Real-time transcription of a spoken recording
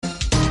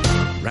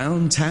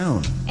Around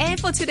Town. And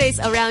for today's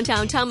Around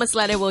Town, Thomas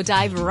Leonard will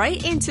dive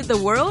right into the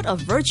world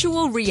of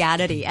virtual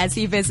reality as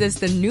he visits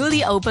the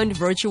newly opened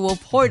virtual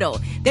portal.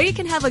 There you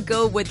can have a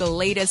go with the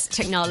latest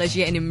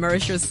technology and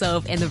immerse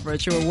yourself in the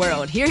virtual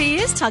world. Here he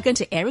is talking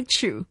to Eric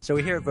Chu. So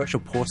we're here at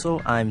Virtual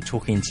Portal. I'm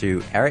talking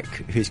to Eric,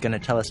 who's going to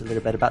tell us a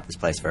little bit about this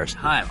place first.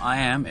 Hi, I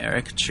am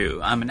Eric Chu.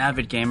 I'm an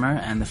avid gamer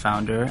and the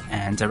founder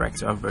and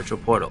director of Virtual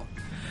Portal.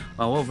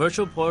 Well, what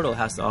Virtual Portal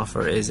has to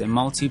offer is a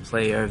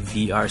multiplayer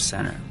VR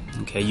center.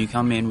 Okay, you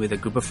come in with a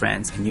group of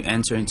friends and you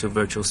enter into a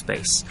virtual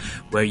space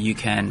where you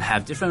can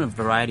have different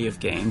variety of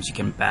games. You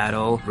can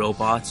battle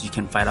robots, you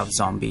can fight off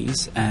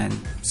zombies, and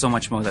so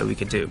much more that we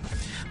could do.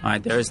 All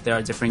right, there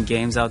are different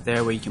games out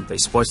there where you can play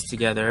sports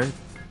together.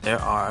 There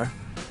are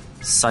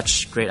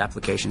such great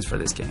applications for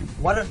this game.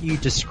 Why don't you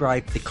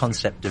describe the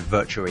concept of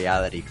virtual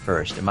reality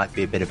first? It might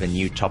be a bit of a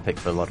new topic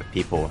for a lot of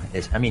people.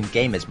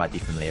 Gamers might be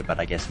familiar, but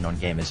I guess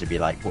non-gamers would be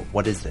like,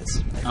 what is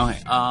this?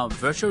 Okay,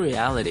 virtual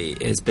reality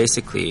is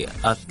basically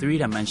a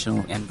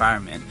three-dimensional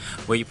environment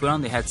where you put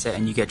on the headset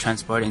and you get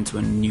transported into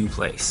a new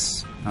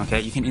place.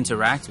 Okay, you can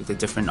interact with the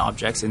different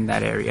objects in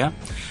that area.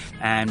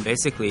 And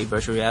basically,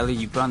 virtual reality,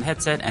 you put on the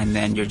headset and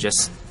then you're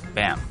just,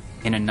 bam,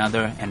 in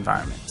another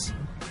environment.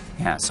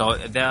 Yeah, so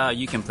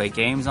you can play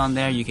games on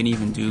there. You can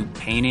even do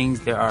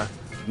paintings. There are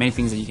many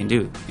things that you can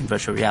do in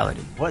virtual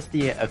reality. What's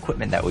the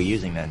equipment that we're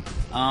using then?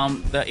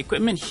 The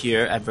equipment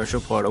here at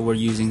Virtual Portal, we're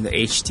using the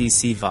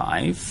HTC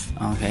Vive.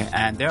 Okay,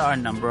 and there are a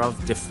number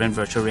of different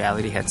virtual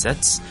reality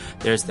headsets.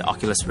 There's the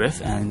Oculus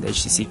Rift and the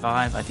HTC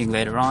Vive. I think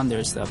later on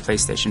there's the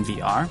PlayStation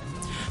VR.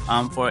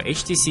 For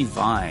HTC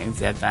Vive,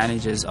 the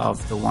advantages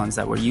of the ones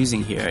that we're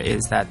using here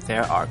is that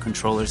there are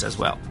controllers as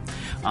well.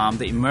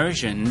 The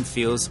immersion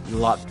feels a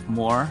lot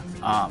more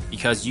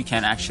because you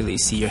can actually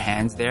see your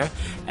hands there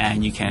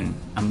and you can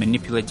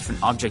manipulate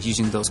different objects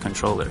using those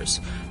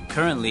controllers.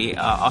 Currently,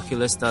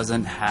 Oculus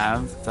doesn't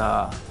have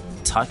the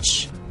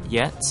touch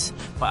yet,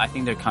 but I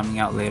think they're coming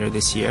out later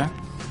this year.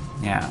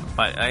 Yeah,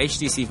 but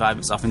HTC Vive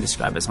is often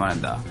described as one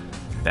of the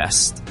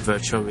best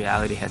virtual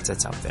reality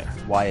headsets out there.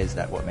 Why is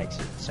that? What makes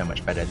it so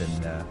much better than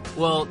the...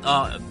 Well,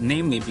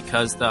 namely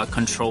because the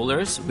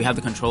controllers, we have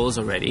the controllers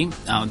already.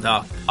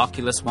 The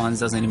Oculus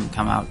ones doesn't even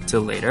come out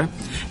till later.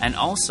 And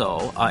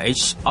also,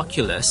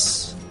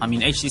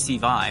 HTC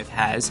Vive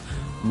has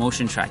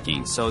motion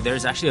tracking. So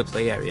there's actually a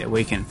play area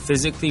where you can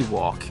physically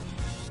walk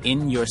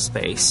in your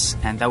space,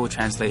 and that will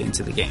translate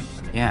into the game.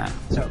 Yeah.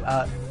 So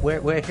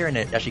we're here in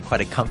actually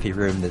quite a comfy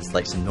room. There's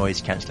like some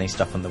noise cancelling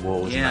stuff on the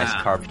walls, and nice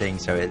carpeting.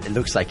 So it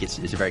looks like it's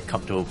a very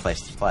comfortable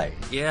place to play.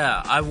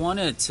 Yeah, I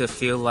wanted to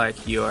feel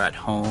like you're at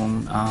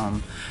home.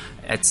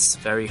 It's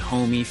very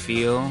homey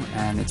feel,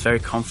 and it's very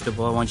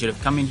comfortable. I want you to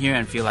come in here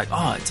and feel like,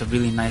 oh, it's a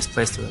really nice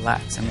place to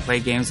relax and play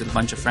games with a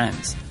bunch of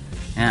friends.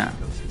 Yeah.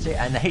 So,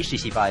 and the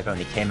HTC Vive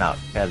only came out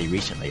fairly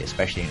recently,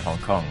 especially in Hong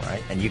Kong,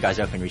 right? And you guys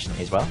opened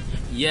recently as well?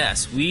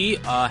 Yes, we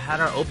had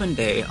our open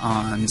day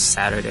on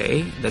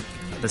Saturday, the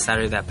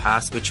Saturday that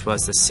passed, which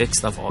was the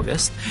 6th of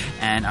August,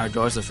 and our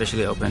doors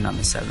officially opened on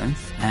the 7th.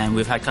 And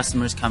we've had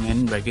customers come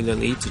in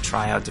regularly to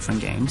try out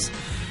different games.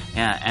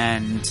 Yeah,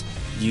 and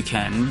you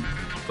can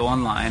go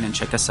online and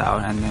check us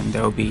out, and then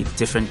there will be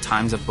different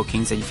times of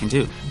bookings that you can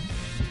do.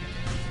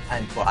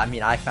 And, well, I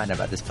mean, I found out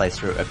about this place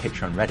through a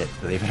picture on Reddit,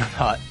 believe it or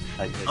not.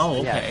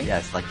 Okay. Yeah,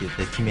 it's like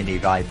the community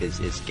vibe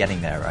is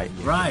getting there, right?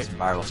 Right. Some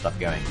viral stuff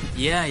going.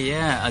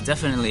 Yeah,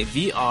 definitely.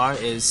 VR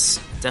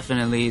is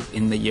definitely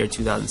in the year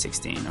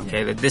 2016,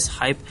 okay? Yeah. This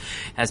hype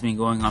has been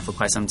going on for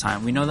quite some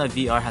time. We know that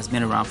VR has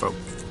been around for a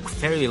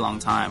fairly long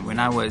time. When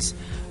I was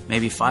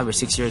maybe 5 or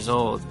 6 years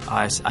old,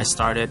 I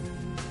started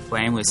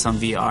playing with some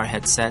VR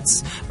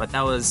headsets, but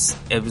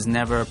it was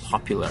never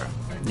popular.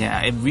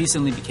 Yeah, it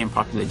recently became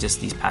popular just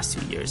these past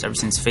 2 years, ever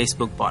since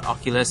Facebook bought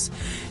Oculus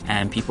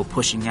and people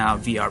pushing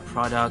out VR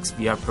products,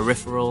 VR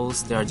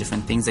peripherals. There are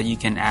different things that you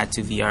can add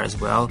to VR as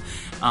well.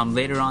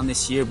 Later on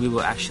this year, we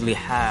will actually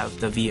have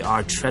the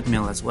VR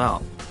treadmill as well,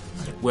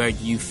 where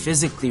you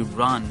physically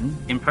run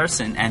in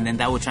person and then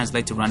that will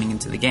translate to running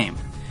into the game.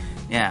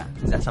 Yeah.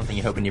 Is that something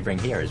you're hoping to bring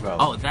here as well?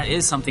 Oh, that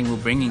is something we're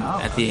bringing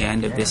at the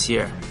end of this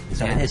year.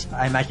 So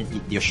I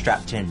imagine you're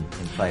strapped in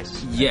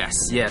place. Right?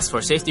 Yes.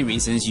 For safety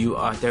reasons,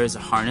 there is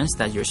a harness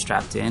that you're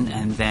strapped in,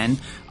 and then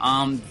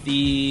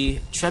the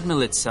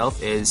treadmill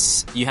itself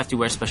you have to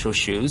wear special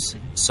shoes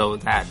so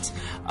that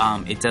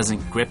it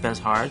doesn't grip as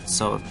hard.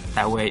 So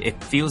that way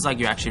it feels like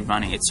you're actually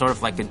running. It's sort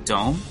of like a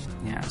dome.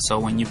 Yeah. So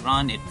when you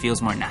run, it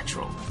feels more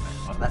natural.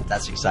 Well,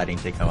 that's exciting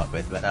to come up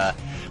with. But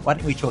why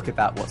don't we talk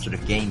about what sort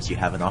of games you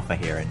have on offer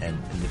here and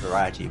the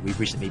variety? We've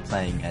recently been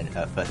playing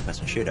a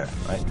first-person shooter,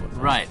 right?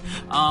 Right.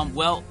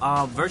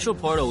 Virtual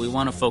Portal, we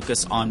want to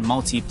focus on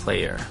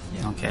multiplayer,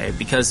 okay?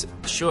 Because,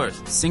 sure,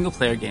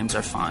 single-player games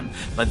are fun,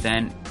 but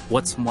then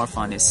what's more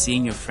fun is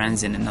seeing your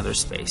friends in another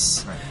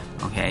space. Right.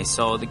 Okay,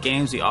 so the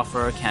games we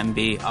offer can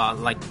be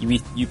like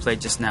you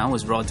played just now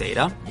was Raw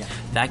Data. Yeah.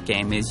 That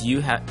game is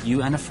you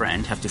and a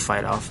friend have to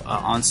fight off an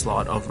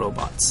onslaught of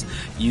robots.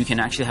 You can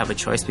actually have a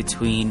choice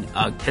between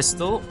a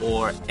pistol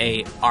or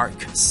a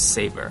arc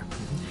saber.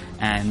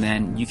 and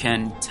then you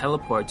can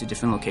teleport to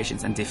different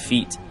locations and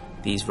defeat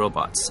these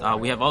robots.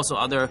 We have also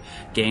other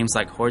games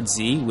like Horde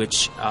Z,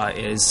 which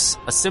is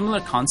a similar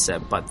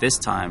concept, but this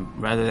time,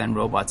 rather than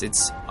robots,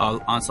 it's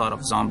an onslaught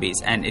of zombies,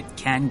 and it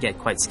can get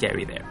quite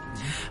scary there.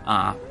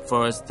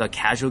 For the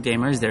casual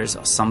gamers, there's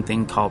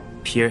something called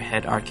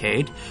Peerhead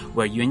Arcade,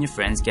 where you and your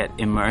friends get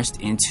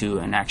immersed into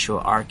an actual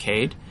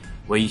arcade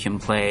where you can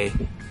play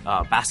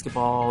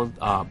basketball,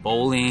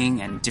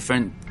 bowling, and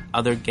different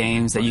other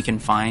games that you can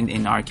find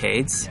in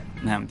arcades.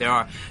 There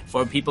are,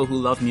 for people who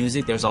love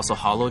music, there's also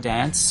Holo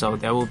Dance, so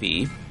there will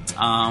be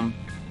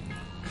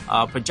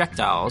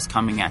projectiles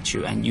coming at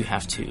you, and you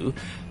have to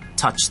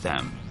touch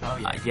them.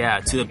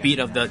 To the beat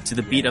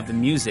of the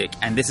music,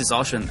 and this is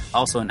also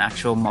an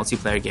actual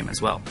multiplayer game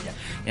as well.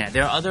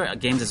 There are other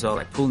games as well,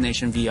 like Pool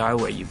Nation VR,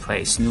 where you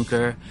play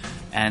snooker,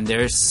 and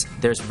there's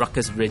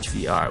Ruckus Ridge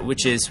VR,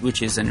 which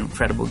is an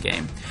incredible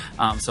game.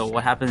 So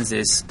what happens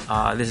is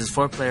this is a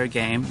 4-player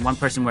game. One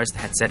person wears the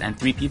headset, and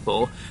 3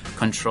 people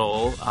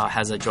control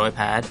has a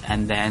joypad,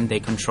 and then they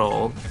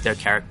control their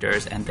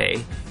characters, and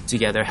they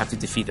together have to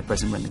defeat the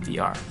person wearing the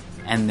VR.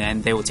 And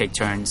then they will take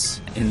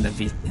turns in the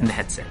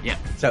headset. Yeah.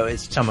 So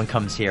if someone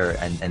comes here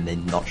and they're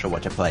not sure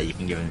what to play, you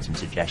can give them some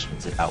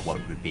suggestions about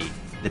what would be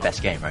the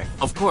best game, right?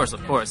 Of course.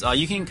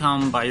 You can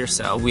come by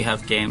yourself. We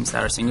have games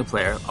that are single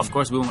player. Of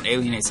course, we won't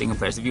alienate single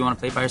players. If you want to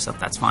play by yourself,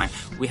 that's fine.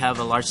 We have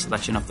a large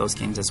selection of those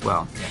games as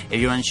well.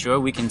 If you're unsure,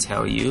 we can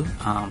tell you.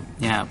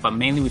 But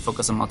mainly we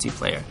focus on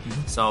multiplayer.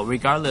 Mm-hmm. So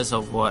regardless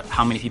of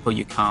how many people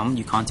you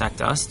contact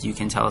us. You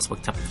can tell us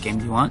what type of game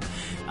you want.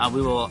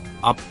 We will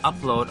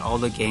upload all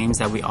the games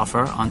that we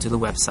offer onto the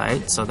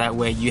website, so that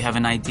way you have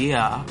an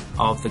idea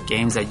of the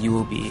games that you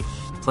will be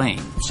playing.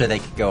 So they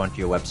could go onto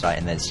your website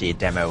and then see a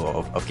demo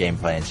of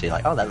gameplay and see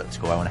like, oh, that looks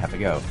cool, I want to have a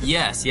go.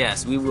 Yes,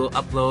 we will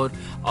upload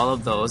all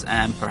of those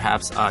and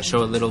perhaps show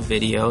a little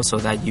video so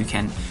that you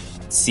can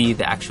see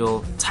the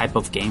actual type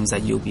of games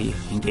that you'll be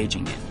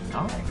engaging in.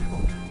 All right,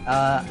 cool.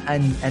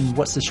 And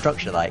what's the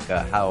structure like?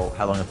 How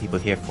long are people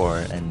here for,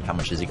 and how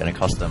much is it going to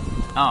cost them?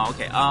 Oh,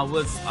 okay.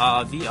 With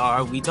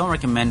VR, we don't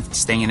recommend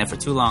staying in it for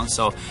too long.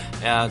 So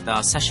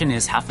the session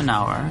is half an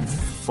hour.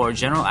 For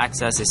general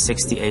access, it's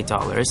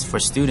 $68. For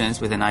students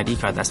with an ID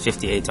card, that's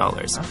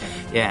 $58. Okay.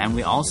 Yeah, and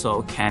we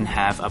also can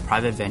have a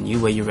private venue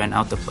where you rent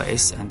out the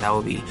place, and that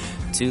will be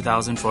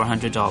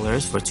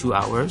 $2,400 for 2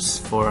 hours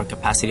for a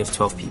capacity of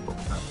 12 people.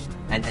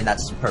 And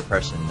that's per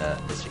person, the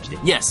 60?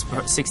 Yes,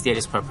 68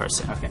 is per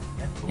person. Okay.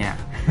 Yeah.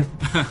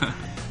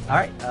 All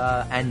right.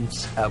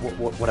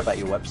 What about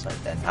your website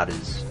then? How do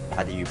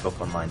you book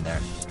online there?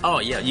 Oh,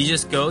 yeah. You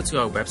just go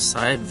to our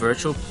website,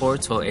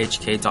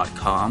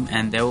 virtualportalhk.com,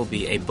 and there will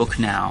be a book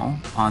now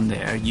on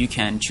there. You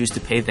can choose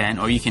to pay then,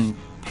 or you can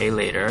pay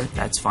later.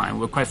 That's fine.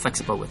 We're quite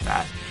flexible with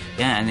that.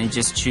 Yeah, and then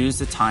just choose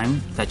the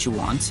time that you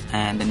want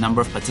and the number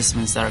of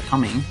participants that are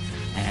coming,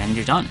 and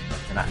you're done.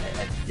 And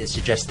it's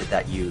suggested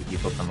that you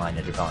book online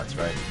in advance,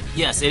 right?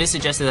 Yes, it is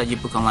suggested that you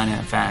book online in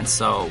advance,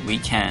 so we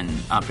can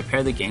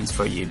prepare the games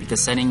for you,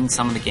 because setting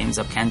some of the games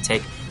up can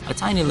take a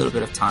tiny little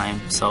bit of time,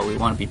 so we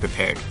want to be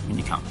prepared when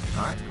you come.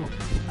 All right, cool.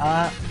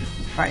 All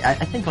right,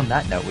 I think on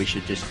that note, we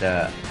should just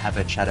have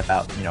a chat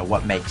about,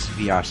 what makes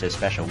VR so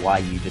special, why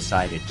you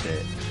decided to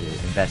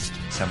invest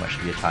so much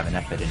of your time and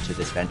effort into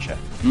this venture.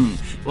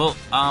 Well,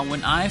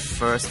 when I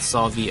first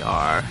saw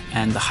VR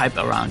and the hype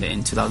around it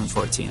in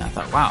 2014, I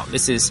thought, wow,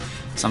 this is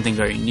something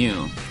very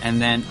new. And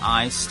then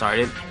I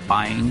started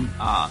buying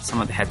some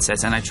of the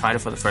headsets, and I tried it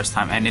for the first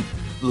time, and it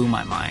blew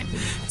my mind.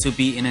 To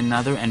be in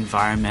another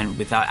environment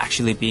without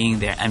actually being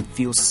there and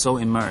feel so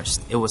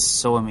immersed, it was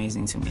so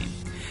amazing to me.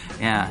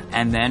 Yeah,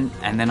 and then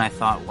I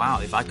thought, wow,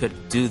 if I could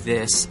do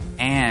this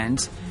and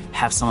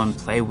have someone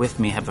play with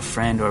me, have a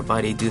friend or a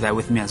buddy do that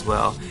with me as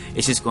well,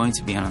 it's just going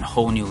to be on a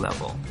whole new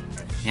level.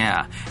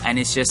 Yeah, and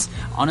it's just,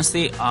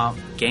 honestly,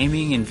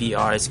 gaming in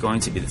VR is going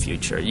to be the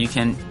future.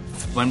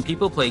 When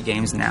people play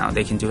games now,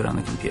 they can do it on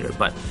the computer,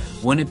 but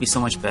wouldn't it be so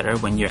much better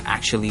when you're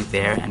actually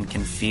there and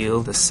can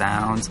feel the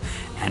sounds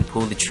and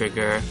pull the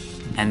trigger,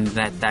 and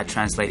that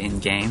translate in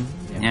game?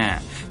 Yeah.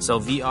 So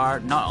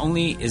VR, not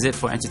only is it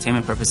for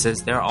entertainment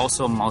purposes, there are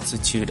also a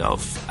multitude of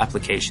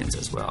applications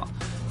as well.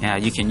 Yeah,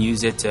 you can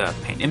use it to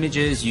paint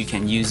images. You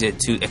can use it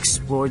to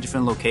explore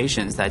different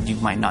locations that you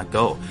might not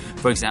go.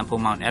 For example,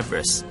 Mount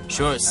Everest.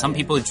 Sure, some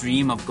people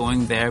dream of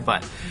going there,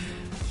 but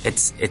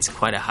it's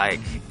quite a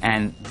hike.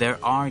 And there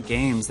are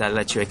games that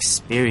let you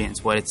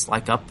experience what it's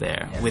like up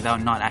there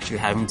without not actually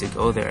having to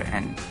go there.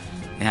 And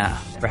yeah.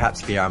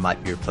 Perhaps VR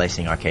might be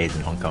replacing arcades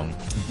in Hong Kong.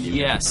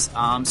 Yes.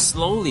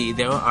 Slowly,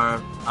 there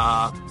are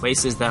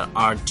places that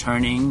are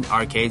turning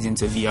arcades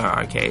into VR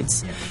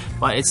arcades. Yeah.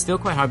 But it's still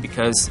quite hard,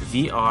 because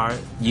VR,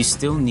 you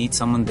still need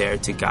someone there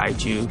to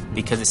guide you,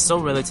 because it's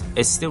still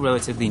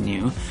relatively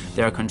new.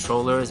 There are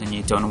controllers, and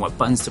you don't know what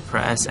buttons to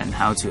press and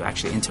how to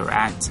actually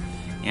interact.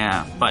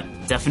 Yeah, but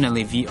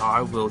definitely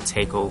VR will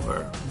take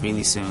over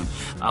really soon.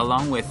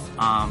 Along with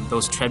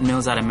those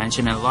treadmills that I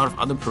mentioned and a lot of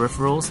other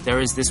peripherals, there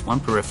is this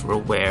one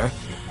peripheral where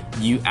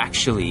you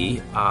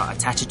actually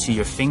attach it to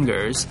your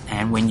fingers,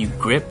 and when you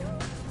grip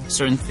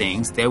certain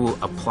things, they will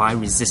apply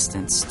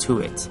resistance to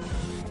it.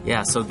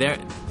 Yeah, so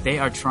they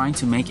are trying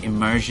to make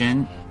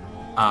immersion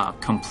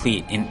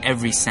complete in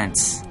every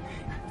sense,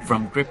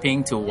 from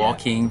gripping to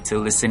walking to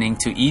listening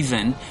to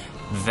even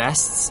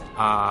vests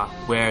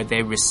where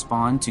they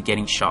respond to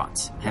getting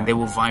shot and they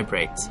will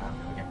vibrate.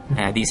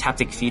 These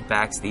haptic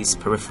feedbacks, these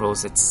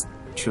peripherals, it's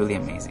truly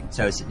amazing.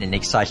 So it's an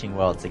exciting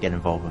world to get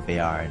involved with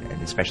VR,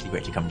 and especially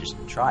great to come just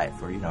try it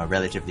for a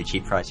relatively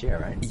cheap price here,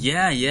 right?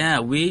 Yeah.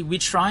 We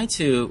try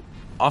to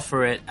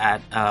offer it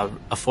at an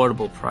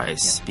affordable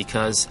price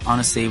because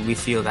honestly we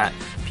feel that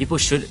people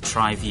should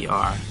try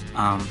VR,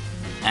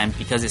 and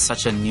because it's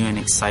such a new and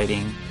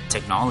exciting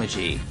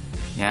technology.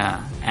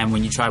 Yeah, and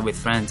when you try it with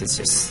friends, it's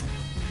just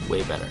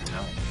way better.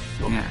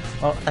 Yeah.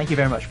 Well, thank you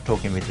very much for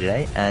talking with me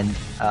today, and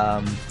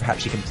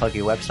perhaps you can plug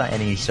your website,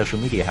 any social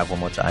media you have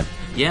one more time.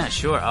 Yeah,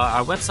 sure.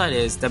 Our website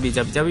is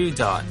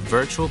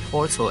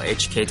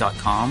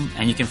www.virtualportalhk.com,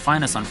 and you can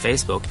find us on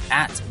Facebook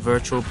at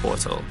Virtual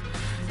Portal.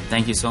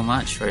 Thank you so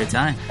much for your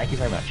time. Thank you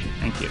very much.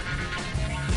 Thank you.